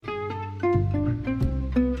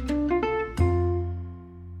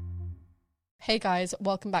Hey guys,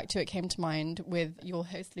 welcome back to It Came to Mind with your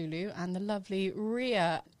host Lulu and the lovely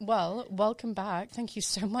Ria. Well, welcome back. Thank you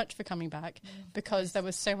so much for coming back because there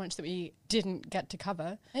was so much that we didn't get to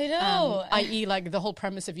cover. I know. I.e. like the whole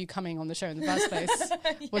premise of you coming on the show in the first place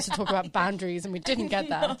was to talk about boundaries and we didn't get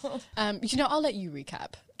that. I'll let you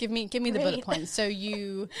recap. Give me the bullet points. So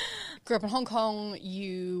you grew up in Hong Kong,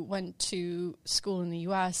 you went to school in the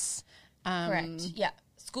US. Correct. Yeah.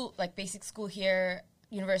 School, like basic school here,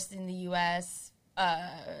 university in the US.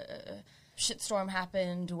 Shitstorm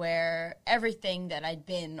happened where everything that I'd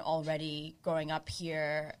been already growing up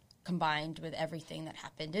here combined with everything that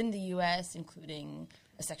happened in the US, including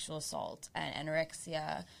a sexual assault and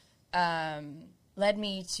anorexia, led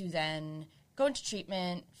me to then go into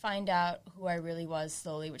treatment, find out who I really was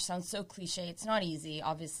slowly, which sounds so cliche. It's not easy,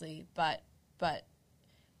 obviously, but I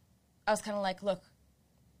was kind of like, look,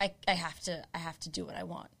 I have to do what I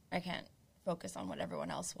want. I can't focus on what everyone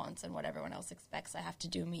else wants and what everyone else expects. I have to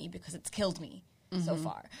do me because it's killed me so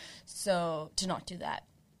far. So to not do that.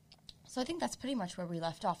 So I think that's pretty much where we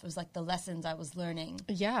left off. It was like the lessons I was learning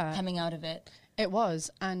coming out of it. It was.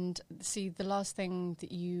 And see, the last thing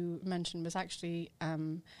that you mentioned was actually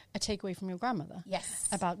a takeaway from your grandmother. Yes.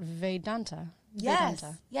 About Vedanta. Yes.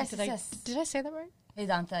 Vedanta. Yes, Did I say that right?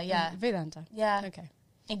 Vedanta, yeah. Vedanta. Yeah. Okay.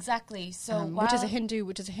 Exactly. So which is a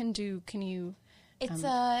Hindu, can you... It's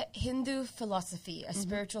a Hindu philosophy, a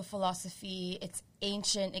spiritual philosophy. It's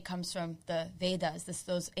ancient. It comes from the Vedas,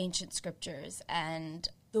 those ancient scriptures. And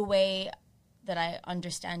the way that I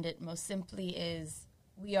understand it most simply is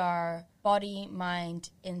we are body,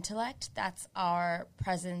 mind, intellect. That's our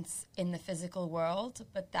presence in the physical world.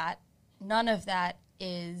 But none of that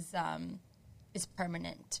is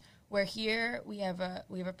permanent. We're here. We have a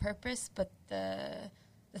purpose. But the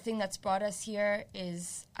thing that's brought us here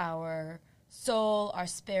is our soul, our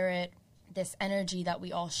spirit, this energy that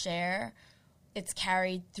we all share. It's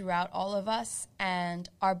carried throughout all of us, and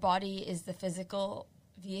our body is the physical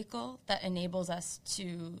vehicle that enables us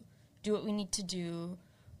to do what we need to do.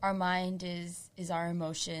 Our mind is our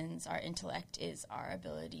emotions, our intellect is our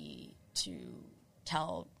ability to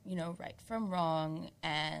tell, right from wrong,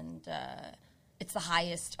 and it's the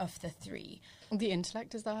highest of the three. The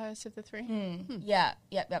intellect is the highest of the three? Yeah.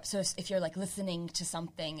 So if you're like listening to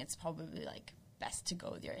something, it's probably like best to go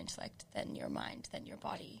with your intellect, then your mind, then your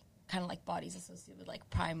body. Kind of like bodies associated with like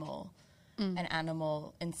primal and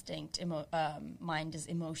animal instinct. Mind is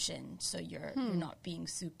emotion, so you're not being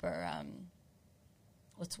super,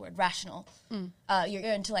 rational. Your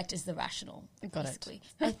intellect is the rational, basically.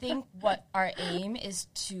 I think what our aim is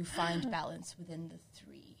to find balance within the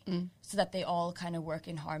three. So that they all kind of work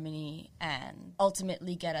in harmony and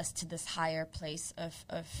ultimately get us to this higher place of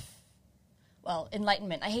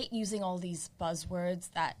enlightenment. I hate using all these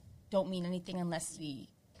buzzwords that don't mean anything unless we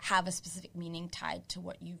have a specific meaning tied to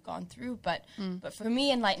what you've gone through. But for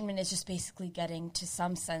me, enlightenment is just basically getting to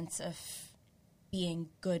some sense of being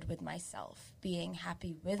good with myself, being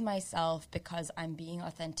happy with myself because I'm being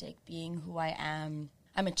authentic, being who I am.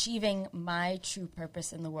 I'm achieving my true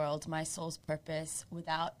purpose in the world, my soul's purpose,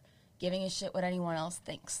 without giving a shit what anyone else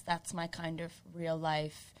thinks. That's my kind of real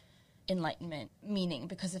life enlightenment meaning.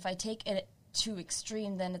 Because if I take it too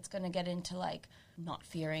extreme, then it's going to get into like not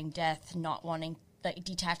fearing death, not wanting, like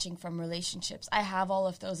detaching from relationships. I have all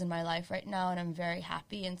of those in my life right now, and I'm very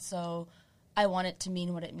happy. And so I want it to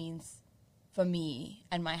mean what it means for me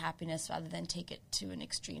and my happiness rather than take it to an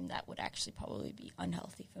extreme that would actually probably be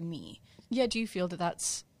unhealthy for me. Yeah, do you feel that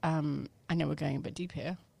that's, I know we're going a bit deep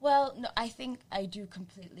here. Well, no, I think I do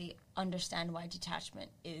completely understand why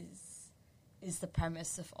detachment is the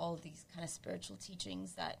premise of all these kind of spiritual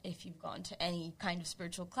teachings, that if you've gone to any kind of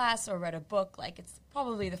spiritual class or read a book, like it's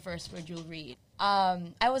probably the first word you'll read.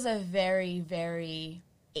 I was a very, very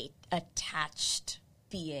attached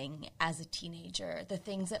being as a teenager. The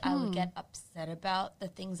things that I would get upset about, the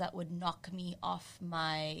things that would knock me off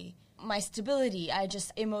my stability, I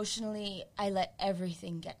just emotionally, I let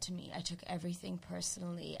everything get to me. I took everything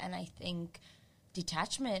personally, and I think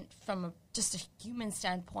detachment from just a human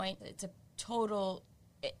standpoint, it's a total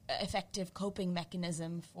effective coping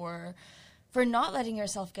mechanism for not letting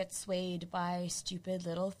yourself get swayed by stupid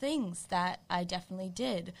little things that I definitely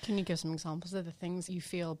did. Can you give some examples of the things you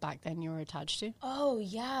feel back then you were attached to? Oh,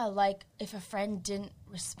 yeah. Like if a friend didn't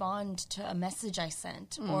respond to a message I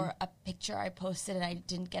sent or a picture I posted and I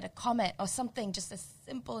didn't get a comment or something just as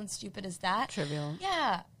simple and stupid as that. Trivial.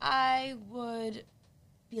 Yeah. I would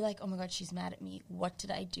be like, oh, my God, she's mad at me. What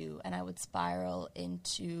did I do? And I would spiral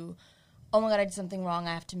into, oh my God, I did something wrong.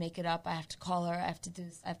 I have to make it up. I have to call her. I have to do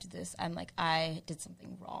this. I have to do this. I'm like, I did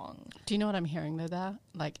something wrong. Do you know what I'm hearing though there?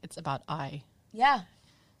 Like, it's about I. Yeah.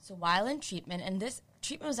 So while in treatment, and this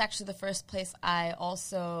treatment was actually the first place I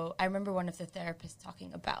remember one of the therapists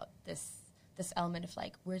talking about this element of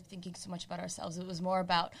like, we're thinking so much about ourselves. It was more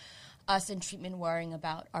about us in treatment worrying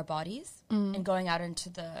about our bodies and going out into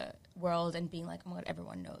the world and being like, oh my God,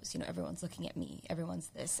 everyone knows, everyone's looking at me, everyone's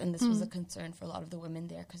this. And this was a concern for a lot of the women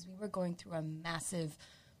there because we were going through a massive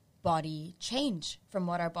body change from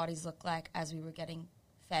what our bodies looked like as we were getting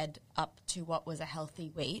fed up to what was a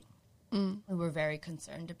healthy weight. We were very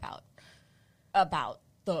concerned about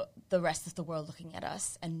the rest of the world looking at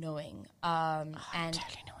us and knowing. I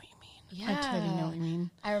totally know what you mean. Yeah. I totally know what you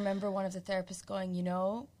mean. I remember one of the therapists going,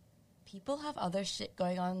 people have other shit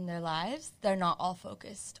going on in their lives. They're not all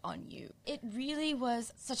focused on you. It really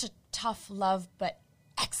was such a tough love but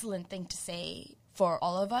excellent thing to say for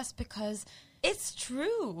all of us because it's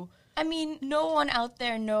true. I mean, no one out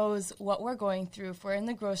there knows what we're going through. If we're in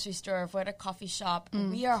the grocery store, if we're at a coffee shop,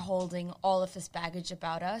 we are holding all of this baggage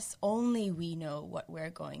about us. Only we know what we're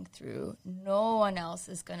going through. No one else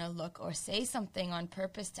is going to look or say something on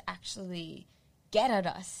purpose to actually get at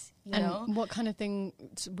us, you know? What kind of thing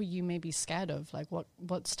were you maybe scared of? Like what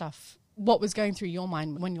was going through your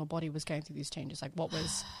mind when your body was going through these changes? Like what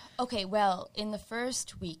was... Okay, well, in the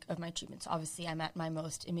first week of my treatment, so obviously I'm at my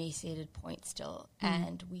most emaciated point still,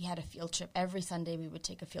 and we had a field trip. Every Sunday we would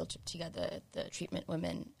take a field trip together, the treatment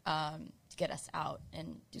women, to get us out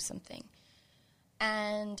and do something.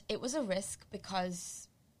 And it was a risk because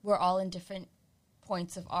we're all in different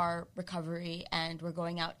points of our recovery and we're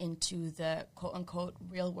going out into the quote-unquote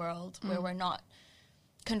real world where we're not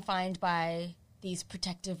confined by these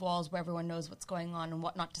protective walls where everyone knows what's going on and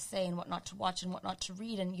what not to say and what not to watch and what not to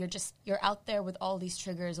read. And you're out there with all these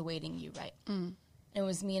triggers awaiting you, right? It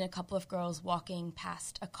was me and a couple of girls walking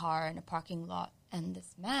past a car in a parking lot. And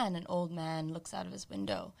this man, an old man, looks out of his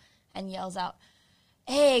window and yells out,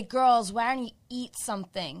 "Hey, girls, why don't you eat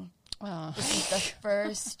something?" This is the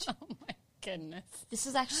first... Oh, my goodness. This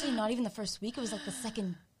was actually not even the first week. It was like the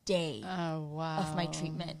second day of my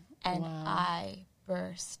treatment. And I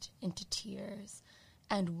burst into tears.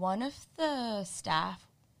 And one of the staff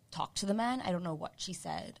talked to the man. I don't know what she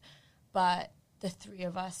said, but the three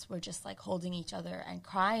of us were just like holding each other and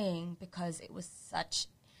crying because it was such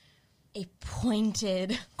a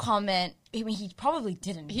pointed comment. I mean, he probably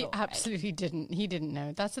didn't know. He absolutely didn't. He didn't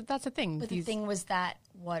know. That's a thing. But the thing was that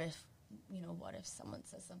what if someone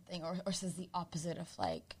says something or says the opposite of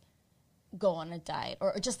like go on a diet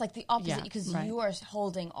or just like the opposite because you are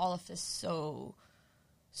holding all of this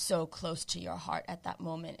so close to your heart at that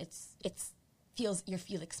moment. You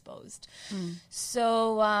feel exposed.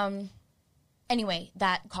 So anyway,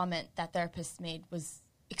 that comment that therapist made was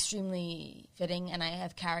extremely fitting, and I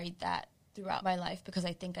have carried that throughout my life because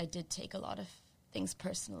I think I did take a lot of things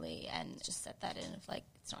personally and just set that in of like,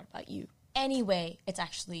 it's not about you. Anyway, it's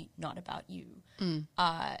actually not about you.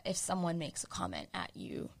 If someone makes a comment at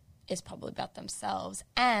you, it's probably about themselves.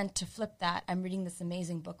 And to flip that, I'm reading this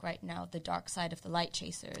amazing book right now, The Dark Side of the Light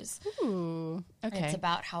Chasers. Ooh, okay. And it's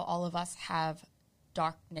about how all of us have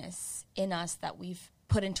darkness in us that we've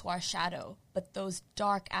put into our shadow, but those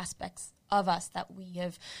dark aspects of us that we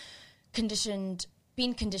have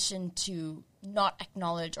been conditioned to not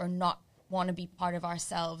acknowledge or not want to be part of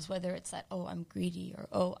ourselves, whether it's that, oh, I'm greedy, or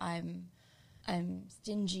oh, I'm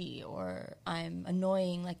stingy, or I'm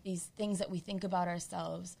annoying, like these things that we think about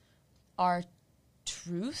ourselves. Our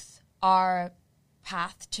truth, our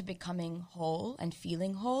path to becoming whole and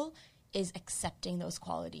feeling whole is accepting those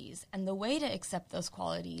qualities. And the way to accept those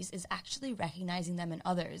qualities is actually recognizing them in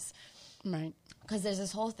others. Right. Because there's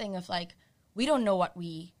this whole thing of like, we don't know what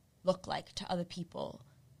we look like to other people.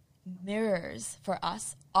 Mirrors for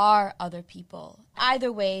us are other people.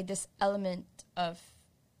 Either way, this element of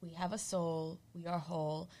we have a soul, we are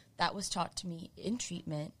whole, that was taught to me in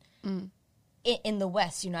treatment. In the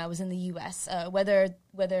West, I was in the U.S. Whether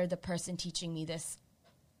the person teaching me this,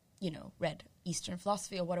 read Eastern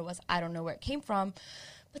philosophy or what it was, I don't know where it came from.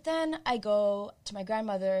 But then I go to my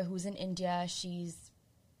grandmother who's in India. She's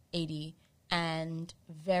 80 and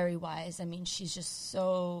very wise. I mean, she's just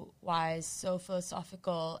so wise, so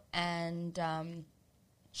philosophical. And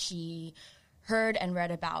she heard and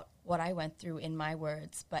read about what I went through in my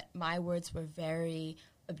words, but my words were very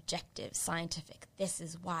objective, scientific. This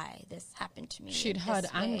is why this happened to me. She'd heard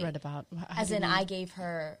and read about. As in, I gave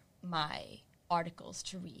her my articles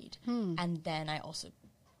to read, and then I also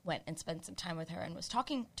went and spent some time with her and was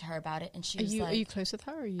talking to her about it. And she was like, "Are you close with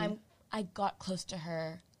her? Or are you?" I got close to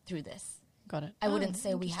her through this. Got it. I wouldn't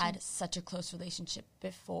say we had such a close relationship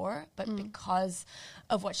before, but because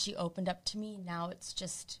of what she opened up to me, now it's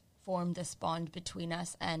just formed this bond between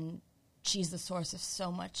us, and she's the source of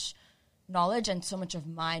so much knowledge and so much of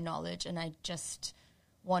my knowledge, and I just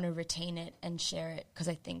want to retain it and share it because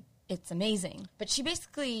I think it's amazing. But she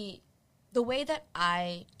basically, the way that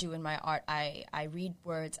I do in my art, I read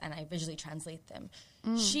words and I visually translate them.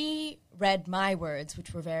 She read my words,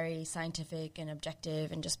 which were very scientific and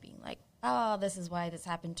objective and just being like, oh, this is why this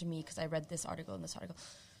happened to me because I read this article and this article.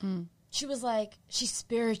 She was like, she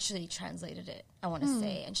spiritually translated it, I want to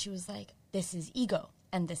say. And she was like, this is ego,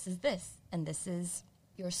 and this is this, and this is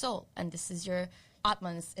your soul, and this is your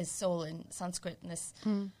Atman is soul in Sanskrit. And this,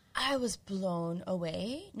 I was blown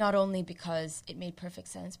away, not only because it made perfect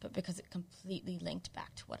sense, but because it completely linked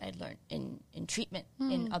back to what I'd learned in treatment,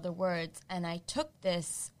 in other words. And I took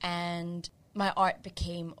this, and my art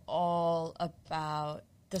became all about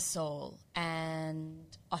the soul and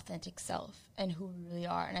authentic self and who we really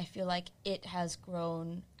are. And I feel like it has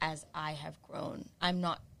grown as I have grown. I'm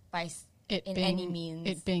not by any means.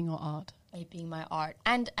 It being your art. It being my art.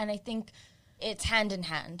 And I think it's hand in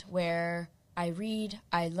hand, where I read,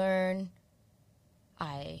 I learn,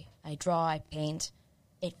 I draw, I paint,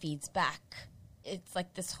 it feeds back. It's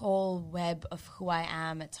like this whole web of who I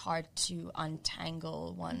am. It's hard to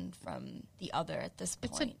untangle one from the other at this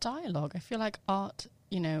point. It's a dialogue. I feel like art,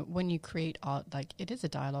 when you create art, like it is a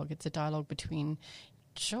dialogue. It's a dialogue between,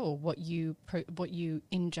 sure, what you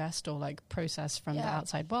ingest or like process from the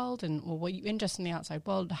outside world, or what you ingest in the outside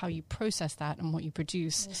world, how you process that, and what you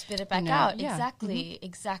produce. You spit it back out. Yeah.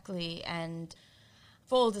 Exactly. And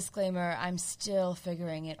full disclaimer, I'm still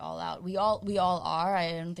figuring it all out. We all are.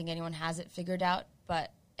 I don't think anyone has it figured out,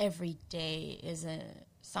 but every day is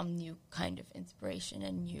some new kind of inspiration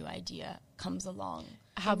and new idea comes along.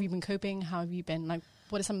 How have you been coping? How have you been, like,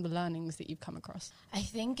 what are some of the learnings that you've come across? I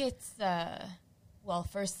think it's,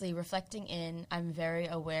 firstly, reflecting in, I'm very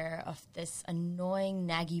aware of this annoying,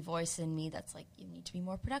 naggy voice in me that's like, you need to be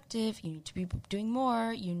more productive, you need to be doing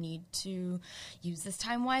more, you need to use this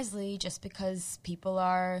time wisely. Just because people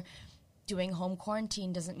are doing home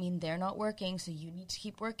quarantine doesn't mean they're not working, so you need to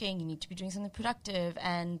keep working, you need to be doing something productive.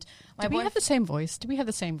 And do we have the same voice? Do we have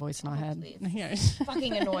the same voice in our head? Yeah.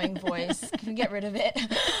 Fucking annoying voice. Can we get rid of it?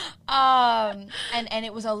 And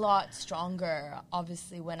it was a lot stronger,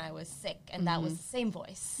 obviously, when I was sick, and that was the same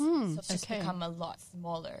voice. So it's just become a lot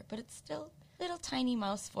smaller, but it's still little tiny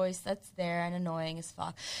mouse voice that's there and annoying as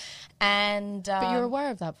fuck. And but you're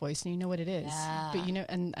aware of that voice and you know what it is. Yeah. But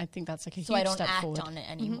and I think that's like a huge step forward. So I don't forward. act on it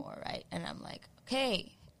anymore, right? And I'm like,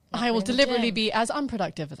 okay, I will deliberately be as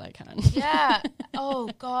unproductive as I can. Yeah.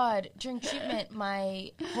 Oh God. During treatment,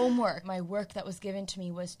 my homework, my work that was given to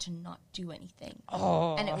me was to not do anything.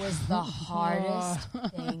 Oh. And it was the hardest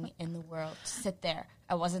thing in the world to sit there.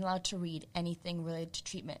 I wasn't allowed to read anything related to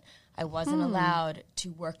treatment. I wasn't allowed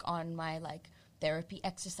to work on my therapy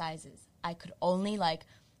exercises. I could only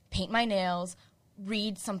paint my nails,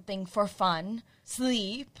 read something for fun,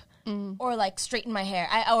 sleep, or straighten my hair.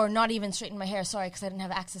 Or not even straighten my hair, sorry, because I didn't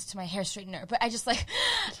have access to my hair straightener. But I just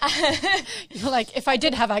You're like, if I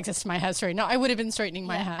did have access to my hair straightener, I would have been straightening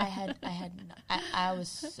my hair. I was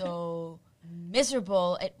so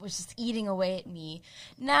miserable. It was just eating away at me.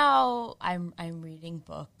 Now I'm reading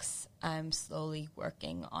books. I'm slowly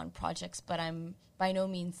working on projects, but I'm by no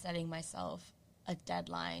means setting myself a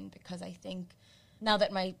deadline, because I think now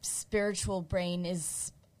that my spiritual brain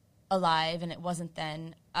is alive and it wasn't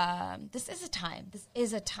then, this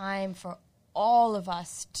is a time for all of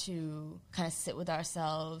us to kind of sit with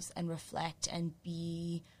ourselves and reflect and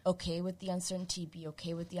be okay with the uncertainty, be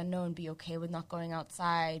okay with the unknown, be okay with not going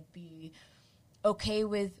outside, be okay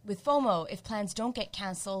with FOMO. If plans don't get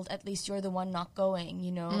canceled, at least you're the one not going,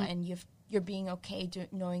 and you're being okay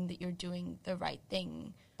knowing that you're doing the right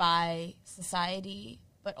thing by society,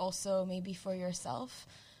 but also maybe for yourself,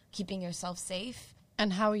 keeping yourself safe.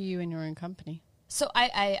 And how are you in your own company? So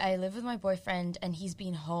I live with my boyfriend, and he's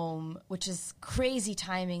been home, which is crazy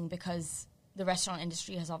timing because the restaurant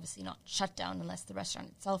industry has obviously not shut down unless the restaurant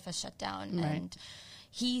itself has shut down. Right. And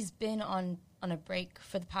he's been on a break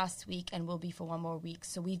for the past week and will be for one more week.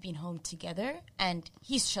 So we've been home together, and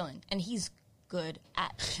he's chilling, and he's good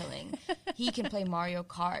at chilling. He can play Mario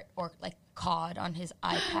Kart or COD on his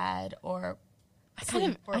iPad, or I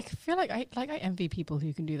feel like I envy people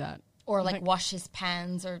who can do that. Or wash his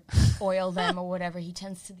pans or oil them or whatever. He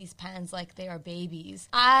tends to these pans like they are babies.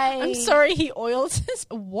 I'm sorry, he oils his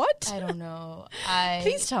what? I don't know.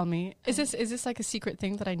 Please tell me. Is this like a secret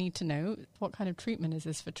thing that I need to know? What kind of treatment is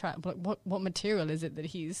this for what material is it that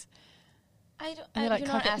he's? And you're like,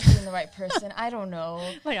 not cook it. asking the right person. I don't know.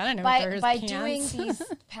 Like, I don't know. By doing these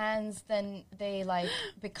pans, then they like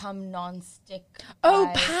become non-stick. Oh,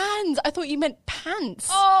 by- pans! I thought you meant pants.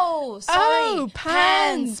 Oh, sorry. Oh,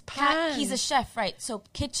 pans. He's a chef, right? So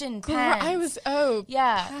kitchen pans. I was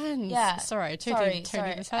yeah, pans. yeah. Sorry, I totally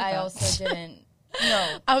misheard I that. also didn't.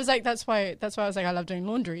 No. I was like, that's why I was like, I love doing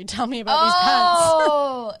laundry. Tell me about these pans.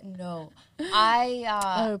 Oh no,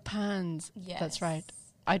 Pans. Yes. That's right.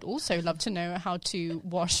 I'd also love to know how to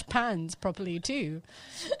wash pans properly too.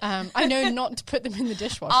 I know not to put them in the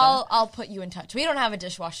dishwasher. I'll put you in touch. We don't have a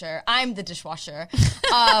dishwasher. I'm the dishwasher,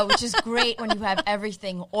 which is great when you have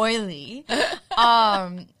everything oily.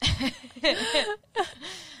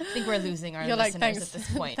 I think we're losing our You're like, listeners thanks, at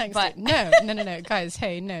this point. thanks. But No, guys.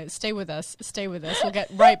 Hey, no, stay with us. We'll get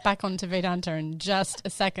right back onto Vedanta in just a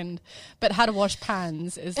second. But how to wash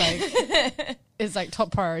pans is like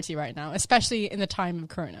top priority right now, especially in the time of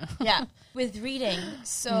Corona. yeah, with reading.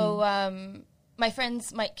 So my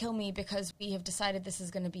friends might kill me because we have decided this is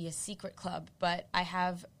going to be a secret club, but I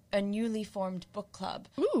have a newly formed book club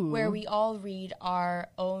where we all read our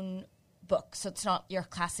own book. So it's not your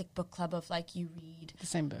classic book club of like you read The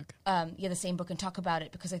same book. the same book and talk about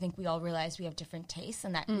it, because I think we all realize we have different tastes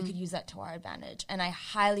and that we could use that to our advantage. And I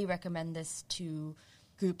highly recommend this to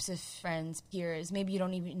groups of friends, peers. Maybe you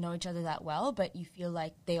don't even know each other that well, but you feel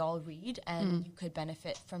like they all read and you could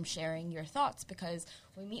benefit from sharing your thoughts, because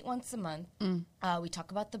we meet once a month. We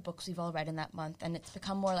talk about the books we've all read in that month, and it's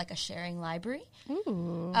become more like a sharing library,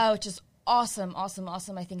 which is awesome.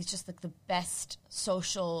 I think it's just like the best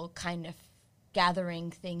social kind of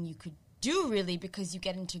gathering thing you could do, really, because you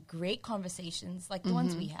get into great conversations like the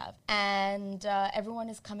ones we have, and everyone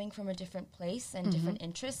is coming from a different place and different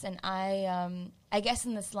interests. And I guess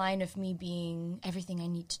in this line of me being everything I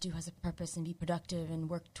need to do has a purpose and be productive and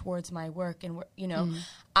work towards my work, and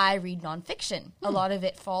I read nonfiction. A lot of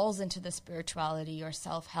it falls into the spirituality or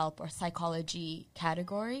self-help or psychology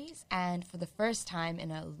categories, and for the first time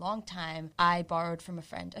in a long time, I borrowed from a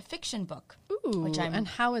friend a fiction book. And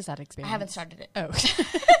how is that experience? I haven't started it. Oh.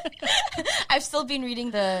 I've still been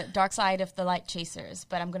reading The Dark Side of the Light Chasers,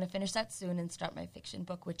 but I'm going to finish that soon and start my fiction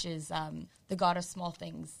book, which is The God of Small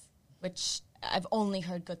Things, which I've only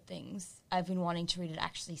heard good things. I've been wanting to read it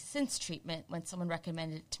actually since treatment, when someone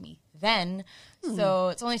recommended it to me then. So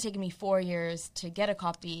it's only taken me 4 years to get a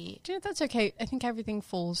copy. Do you know, that's okay. I think everything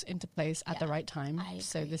falls into place at the right time.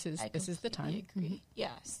 So this is the time. Agree.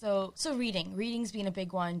 Yeah. So reading's been a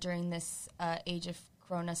big one during this age of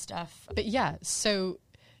Corona stuff. But yeah, so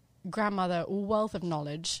grandmother, wealth of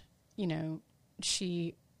knowledge,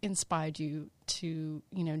 she inspired you to,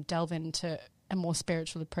 delve into a more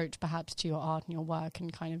spiritual approach perhaps to your art and your work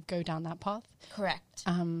and kind of go down that path. Correct.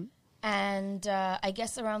 And I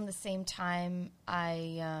guess around the same time,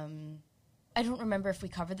 I don't remember if we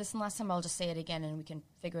covered this in last time. I'll just say it again and we can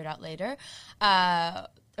figure it out later.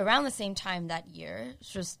 Around the same time that year,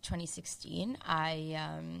 which was 2016, I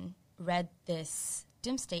read this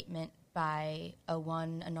dim statement by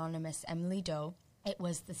one anonymous Emily Doe. It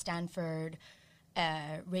was the Stanford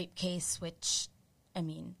rape case, which,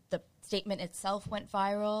 the statement itself went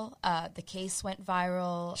viral. The case went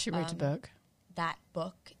viral. She wrote a book. That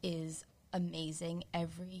book is amazing.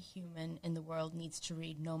 Every human in the world needs to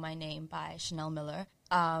read Know My Name by Chanel Miller.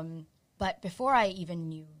 But before I even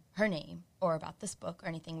knew her name or about this book or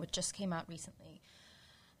anything, which just came out recently,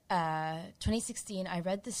 2016, I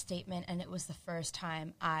read this statement, and it was the first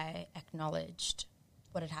time I acknowledged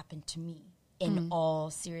what had happened to me in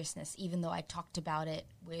all seriousness. Even though I talked about it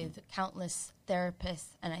with countless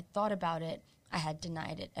therapists and I thought about it, I had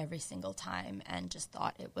denied it every single time and just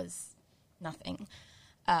thought it was nothing,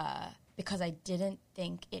 because I didn't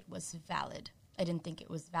think it was valid. I didn't think it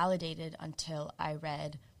was validated until I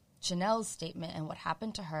read Chanel's statement and what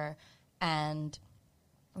happened to her, and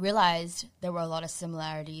realized there were a lot of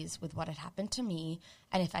similarities with what had happened to me.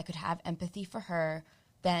 And if I could have empathy for her,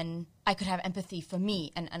 then I could have empathy for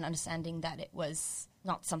me, and understanding that it was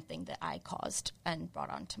not something that I caused and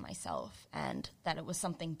brought onto myself, and that it was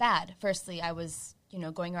something bad. Firstly, I was,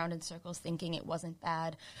 going around in circles thinking it wasn't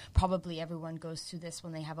bad. Probably everyone goes through this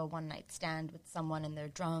when they have a one-night stand with someone and they're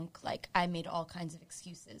drunk. Like, I made all kinds of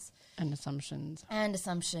excuses. And assumptions. And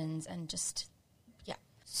just, yeah.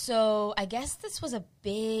 So I guess this was a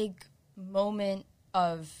big moment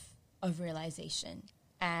of realization.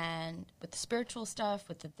 And with the spiritual stuff,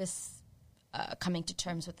 with this coming to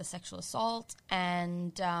terms with the sexual assault.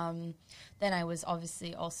 And then I was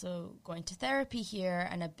obviously also going to therapy here,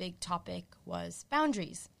 and a big topic was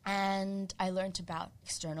boundaries. And I learned about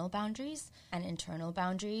external boundaries and internal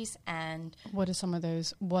boundaries. And what are some of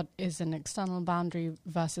those? What is an external boundary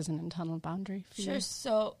versus an internal boundary for you? Sure.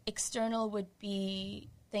 So external would be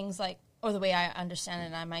things like, or the way I understand it,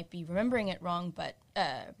 and I might be remembering it wrong, but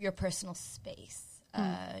your personal space,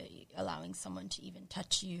 allowing someone to even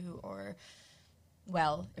touch you, or,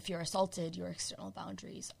 well, if you're assaulted, your external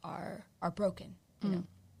boundaries are broken, you know.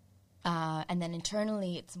 And then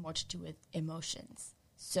internally, it's more to do with emotions.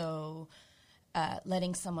 So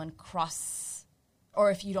letting someone cross,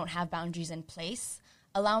 or if you don't have boundaries in place,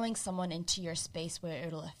 allowing someone into your space where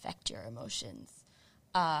it'll affect your emotions.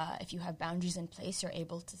 If you have boundaries in place, you're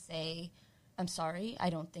able to say, I'm sorry, I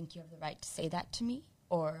don't think you have the right to say that to me.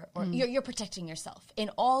 Or you're protecting yourself. In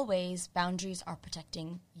all ways, boundaries are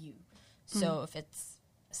protecting you. So if it's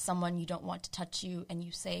someone you don't want to touch you and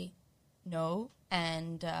you say no,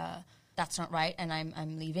 and that's not right, and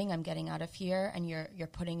I'm leaving, I'm getting out of here, and you're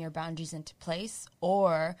putting your boundaries into place.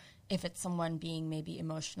 Or if it's someone being maybe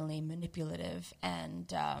emotionally manipulative,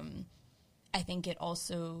 and I think it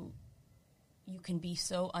also, you can be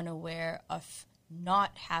so unaware of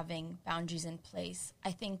not having boundaries in place.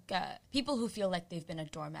 I think people who feel like they've been a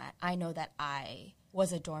doormat, I know that I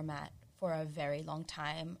was a doormat for a very long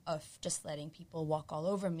time, of just letting people walk all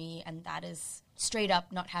over me, and that is straight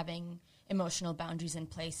up not having emotional boundaries in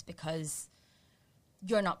place because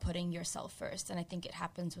you're not putting yourself first. And I think it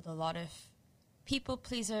happens with a lot of people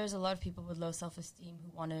pleasers, a lot of people with low self-esteem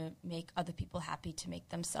who want to make other people happy to make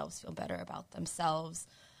themselves feel better about themselves.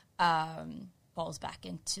 Falls back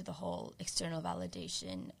into the whole external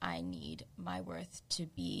validation. I need my worth to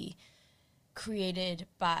be created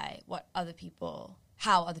by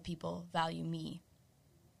how other people value me.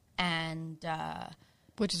 And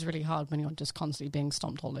which is really hard when you're just constantly being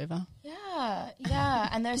stomped all over. Yeah.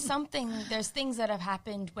 And there's things that have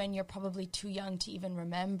happened when you're probably too young to even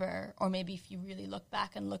remember, or maybe if you really look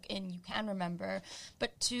back and look in, you can remember,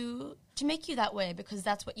 but to make you that way because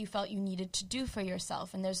that's what you felt you needed to do for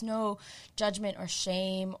yourself. And there's no judgment or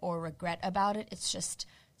shame or regret about it. It's just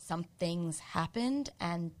some things happened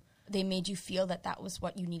and they made you feel that that was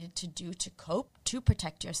what you needed to do to cope, to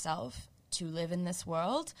protect yourself, to live in this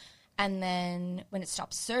world. And then when it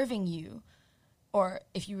stops serving you, or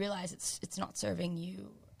if you realize it's not serving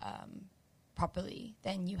you properly,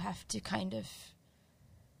 then you have to kind of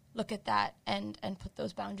look at that and put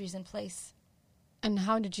those boundaries in place. And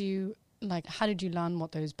how did you learn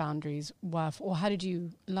what those boundaries were, or how did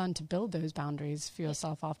you learn to build those boundaries for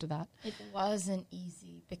yourself after that? It wasn't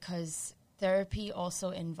easy because therapy also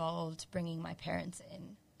involved bringing my parents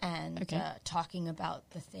in and talking about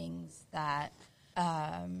the things that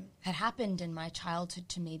had happened in my childhood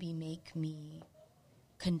to maybe make me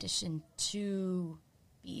conditioned to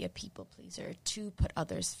be a people pleaser, to put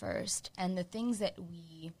others first. And the things that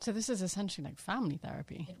So this is essentially like family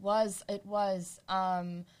therapy. It was.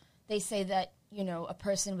 They say that, a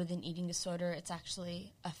person with an eating disorder, it's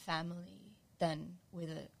actually a family then with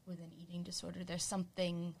an eating disorder. There's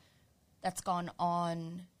something that's gone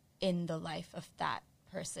on in the life of that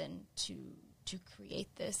person to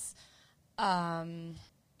create this. And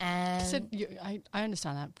I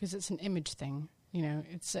understand that because it's an image thing,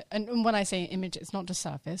 it's and when I say image, it's not just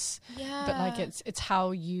surface, but like it's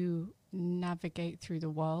how you navigate through the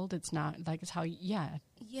world. It's not like it's how,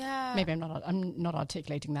 maybe I'm not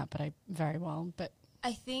articulating that, but I very well, but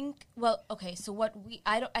I think, so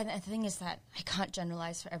the thing is that I can't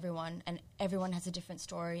generalize for everyone, and everyone has a different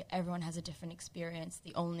story. Everyone has a different experience.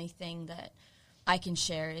 The only thing that I can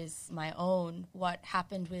share is my own. What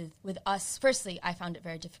happened with us, firstly, I found it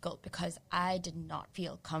very difficult because I did not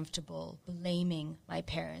feel comfortable blaming my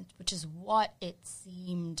parents, which is what it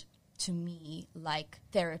seemed to me like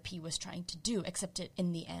therapy was trying to do, except it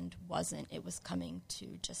in the end wasn't. It was coming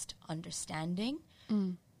to just understanding,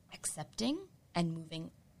 accepting, and moving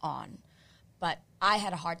on. But I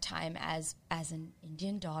had a hard time as an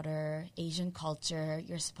Indian daughter, Asian culture.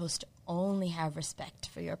 You're supposed to only have respect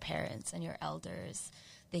for your parents and your elders.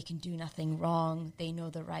 They can do nothing wrong. They know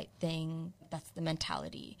the right thing. That's the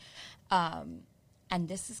mentality. And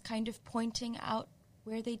this is kind of pointing out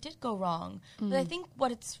where they did go wrong. But I think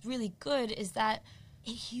what it's really good is that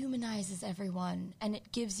it humanizes everyone and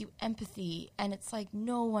it gives you empathy, and it's like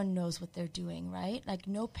no one knows what they're doing, right? Like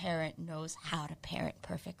no parent knows how to parent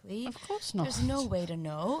perfectly. Of course not. There's no way to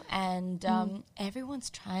know, and everyone's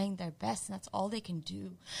trying their best, and that's all they can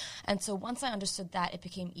do. And so once I understood that, it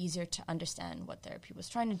became easier to understand what therapy was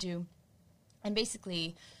trying to do. And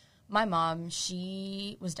basically My mom,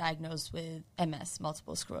 she was diagnosed with MS,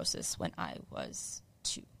 multiple sclerosis, when I was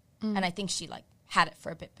 2. And I think she like had it for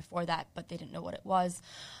a bit before that, but they didn't know what it was.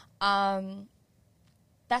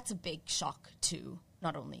 That's a big shock to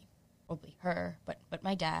not only probably her, but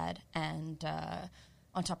my dad. And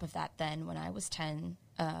on top of that, then when I was 10,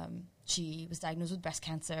 she was diagnosed with breast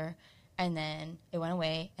cancer, and then it went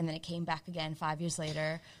away, and then it came back again 5 years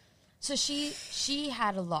later. So she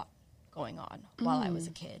had a lot going on while I was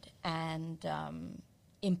a kid. And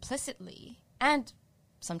implicitly, and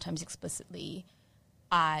sometimes explicitly,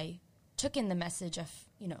 I took in the message of,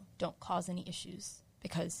 don't cause any issues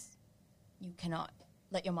because you cannot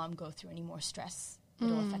let your mom go through any more stress.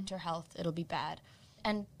 It'll affect her health. It'll be bad.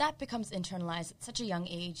 And that becomes internalized at such a young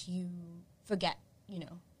age. You forget,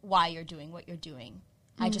 why you're doing what you're doing.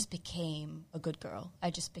 I just became a good girl.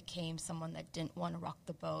 I just became someone that didn't want to rock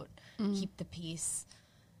the boat, keep the peace.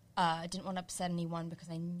 Didn't want to upset anyone because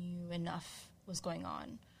I knew enough was going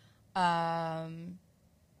on.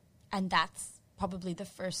 And that's probably the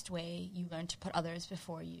first way you learn to put others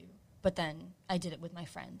before you. But then I did it with my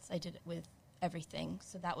friends. I did it with everything.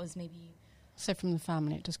 So that was maybe... So from the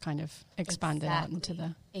family, it just kind of expanded out into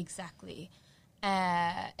the... Exactly.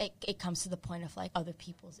 It comes to the point of, like, other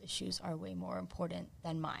people's issues are way more important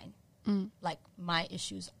than mine. Like, my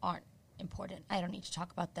issues aren't important. I don't need to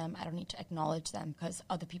talk about them. I don't need to acknowledge them because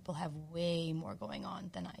other people have way more going on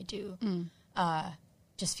than I do.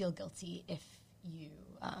 Just feel guilty if you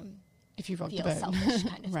rock the feel boat. selfish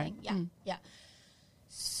kind of Right. thing. Yeah.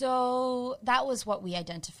 So that was what we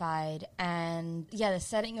identified. And the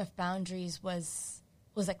setting of boundaries was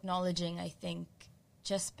acknowledging, I think,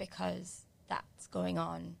 just because that's going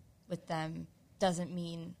on with them doesn't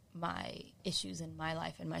mean my issues in my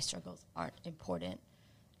life and my struggles aren't important.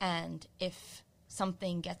 And if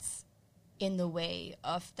something gets in the way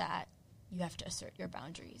of that, you have to assert your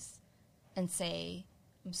boundaries and say,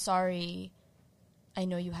 I'm sorry, I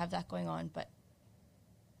know you have that going on, but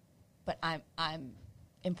I'm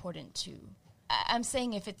important too. I'm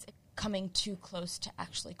saying if it's coming too close to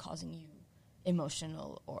actually causing you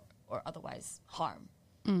emotional or otherwise harm.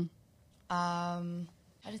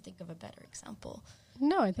 I didn't think of a better example.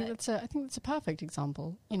 No, I think that's a perfect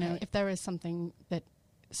example. If there is something that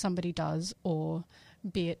somebody does, or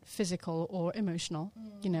be it physical or emotional,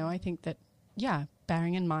 I think that,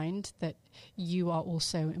 bearing in mind that you are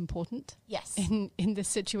also important. Yes. In this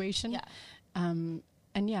situation. Yeah.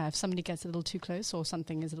 And if somebody gets a little too close or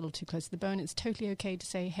something is a little too close to the bone, it's totally okay to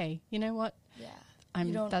say, hey, you know what? Yeah.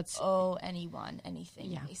 You don't owe anyone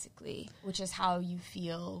anything, basically, which is how you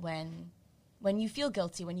feel when you feel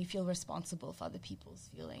guilty, when you feel responsible for other people's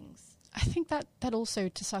feelings. I think that also,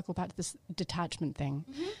 to cycle back to this detachment thing,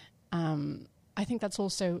 I think that's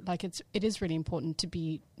also, like, it is really important to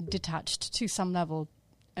be detached to some level,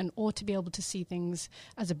 or to be able to see things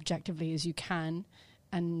as objectively as you can,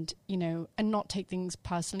 and not take things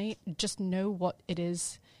personally. Just know what it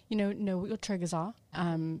is, know what your triggers are,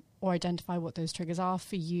 or identify what those triggers are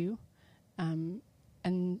for you, and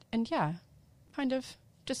kind of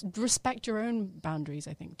just respect your own boundaries,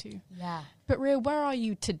 I think, too. Yeah. But Ria, where are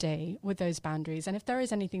you today with those boundaries? And if there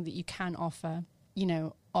is anything that you can offer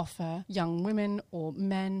young women or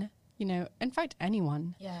men, in fact,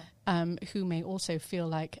 anyone who may also feel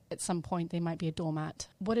like at some point they might be a doormat,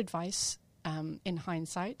 what advice, in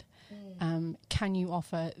hindsight, can you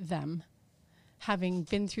offer them, having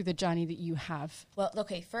been through the journey that you have? Well,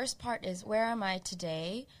 okay, first part is, where am I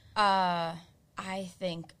today? I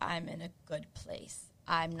think I'm in a good place.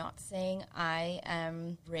 I'm not saying I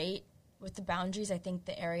am great with the boundaries. I think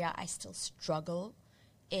the area I still struggle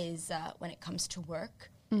is when it comes to work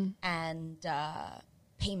and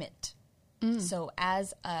payment. So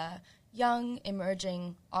as a young,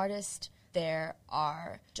 emerging artist, there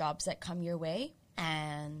are jobs that come your way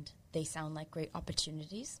and they sound like great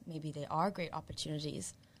opportunities. Maybe they are great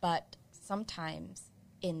opportunities. But sometimes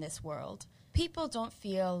in this world, people don't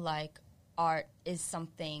feel like art is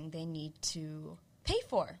something they need to pay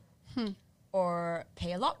for or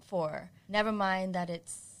pay a lot for. Never mind that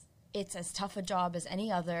it's as tough a job as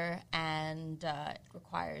any other, and it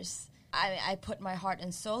requires... I put my heart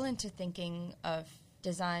and soul into thinking of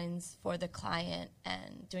designs for the client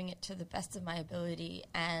and doing it to the best of my ability,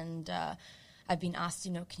 and I've been asked,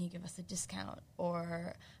 can you give us a discount?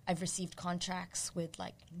 Or I've received contracts with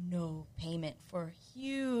no payment for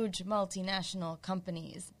huge multinational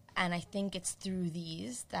companies. And I think it's through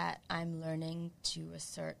these that I'm learning to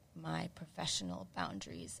assert my professional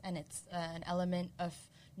boundaries. And it's an element of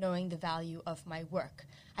knowing the value of my work.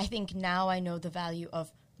 I think now I know the value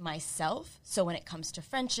of myself. So when it comes to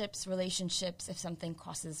friendships, relationships, if something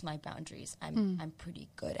crosses my boundaries, I'm pretty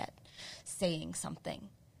good at saying something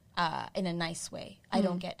in a nice way. I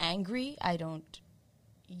don't get angry. I don't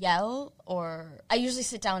yell, or I usually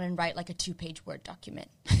sit down and write like a 2-page Word document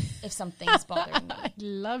if something's bothering me. I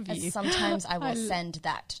love you. And sometimes I will send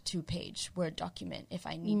that 2-page Word document if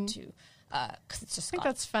I need to, because it's just I think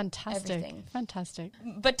that's fantastic. everything. Fantastic.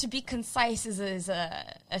 But to be concise is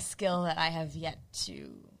a skill that I have yet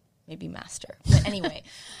to maybe master. But anyway.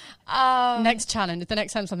 Next challenge. The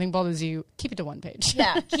next time something bothers you, keep it to 1 page.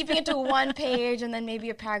 Yeah, keeping it to 1 page and then maybe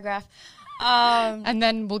a paragraph. And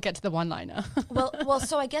then we'll get to the one-liner. well,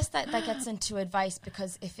 so I guess that gets into advice,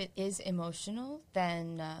 because if it is emotional,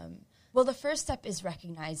 then, the first step is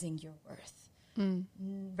recognizing your worth.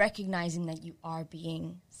 Recognizing that you are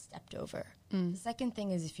being stepped over. The second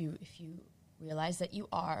thing is if you realize that you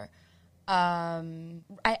are,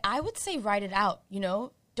 I would say write it out,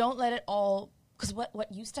 don't let it all, because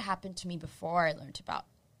what used to happen to me before I learned about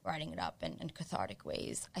writing it up in cathartic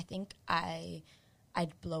ways, I think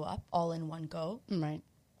I'd blow up all in one go. Right.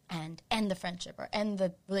 And end the friendship or end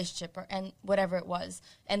the relationship or end whatever it was,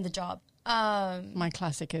 end the job. My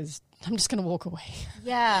classic is, I'm just going to walk away.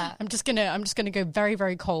 Yeah. I'm just gonna go very,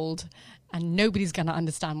 very cold, and nobody's gonna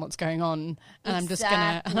understand what's going on, and I'm just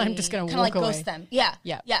gonna Kinda walk like away. ghost them. Yeah.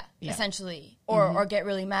 Essentially, or get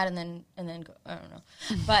really mad and then go, I don't know.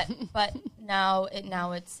 But now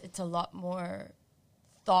it's a lot more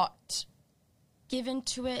thought given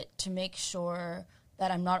to it to make sure that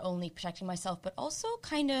I'm not only protecting myself, but also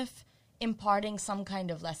kind of imparting some kind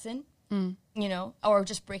of lesson, or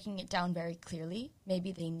just breaking it down very clearly.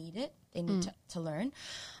 Maybe they need it. They need to learn.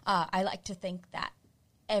 I like to think that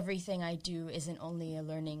everything I do isn't only a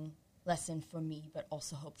learning lesson for me, but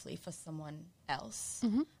also hopefully for someone else.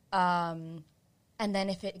 And then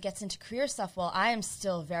if it gets into career stuff, well, I am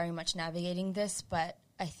still very much navigating this, but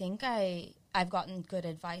I think I've gotten good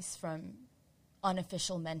advice from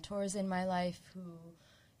unofficial mentors in my life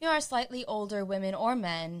who are slightly older women or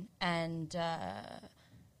men, and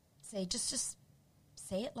say just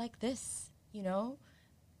say it like this,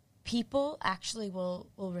 people actually will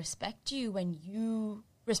respect you when you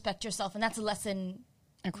respect yourself, and that's a lesson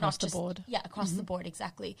across the board. Yeah, across the board,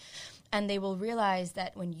 exactly. And they will realize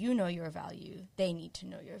that when you know your value, they need to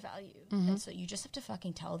know your value, and so you just have to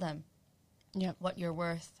fucking tell them what you're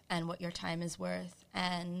worth and what your time is worth.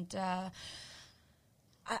 And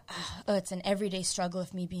it's an everyday struggle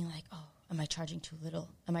of me being like, oh, am I charging too little?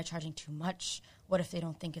 Am I charging too much? What if they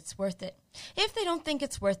don't think it's worth it? If they don't think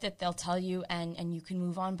it's worth it, they'll tell you and you can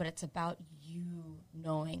move on, but it's about you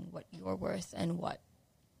knowing what you're worth and what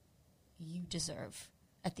you deserve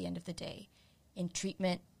at the end of the day, in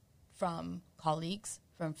treatment from colleagues,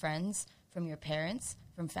 from friends, from your parents,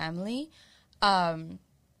 from family.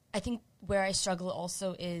 I think where I struggle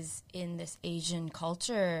also is in this Asian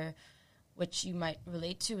culture, which you might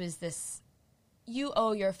relate to, is this: you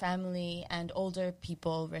owe your family and older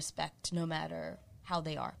people respect no matter how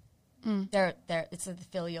they are. It's a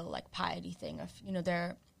filial piety thing of,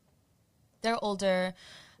 they're older,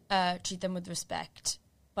 treat them with respect.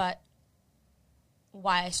 But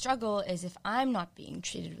why I struggle is if I'm not being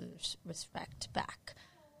treated with respect back,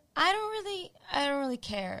 I don't really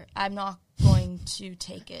care. I'm not going to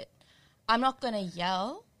take it. I'm not going to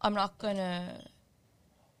yell. I'm not going to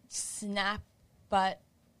snap, but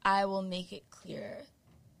I will make it clear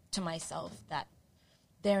to myself that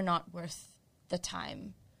they're not worth the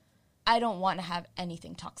time. I don't want to have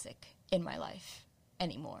anything toxic in my life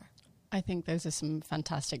anymore. I think those are some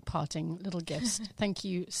fantastic parting little gifts. Thank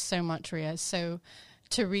you so much, Ria. So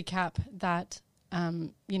to recap that,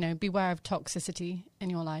 beware of toxicity in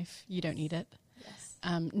your life. You don't need it. Yes.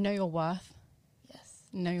 Know your worth. Yes.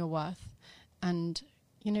 Know your worth. And,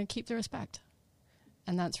 keep the respect.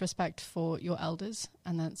 And that's respect for your elders,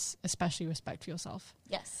 and that's especially respect for yourself.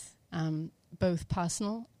 Yes. Both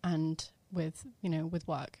personal and with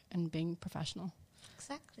work and being professional.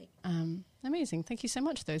 Exactly. Amazing. Thank you so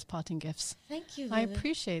much for those parting gifts. Thank you, I Lulu.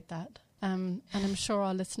 appreciate that. And I'm sure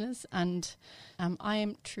our listeners, and I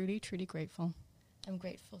am truly, truly grateful. I'm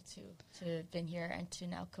grateful to have been here and to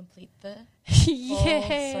now complete the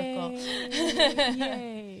Yay. full circle.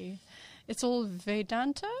 Yay. It's all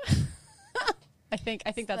Vedanta. I think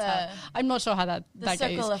that's how. I'm not sure how that goes. The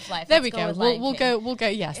circle of life. There Let's we go. We'll go.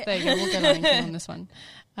 Yes, there you go. We'll go Lion King on this one.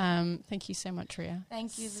 Thank you so much, Ria.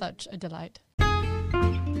 Thank you. Such a delight.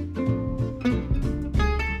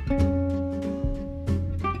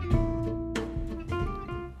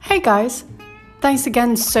 Hey guys, thanks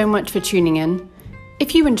again so much for tuning in.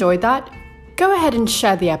 If you enjoyed that, go ahead and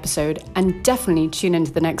share the episode and definitely tune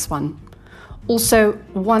into the next one. Also,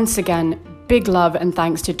 once again, big love and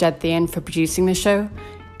thanks to Jed Thean for producing the show.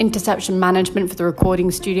 Interception Management for the recording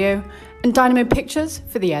studio, and Dynamo Pictures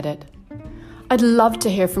for the edit. I'd love to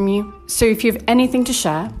hear from you, so if you have anything to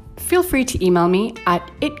share, feel free to email me at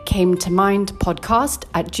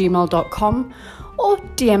itcametomindpodcast@gmail.com or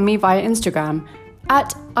DM me via Instagram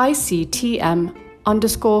at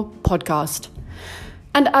ICTM_podcast.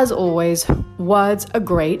 And as always, words are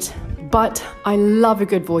great, but I love a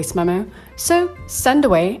good voice memo, so send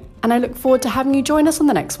away, and I look forward to having you join us on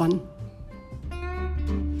the next one.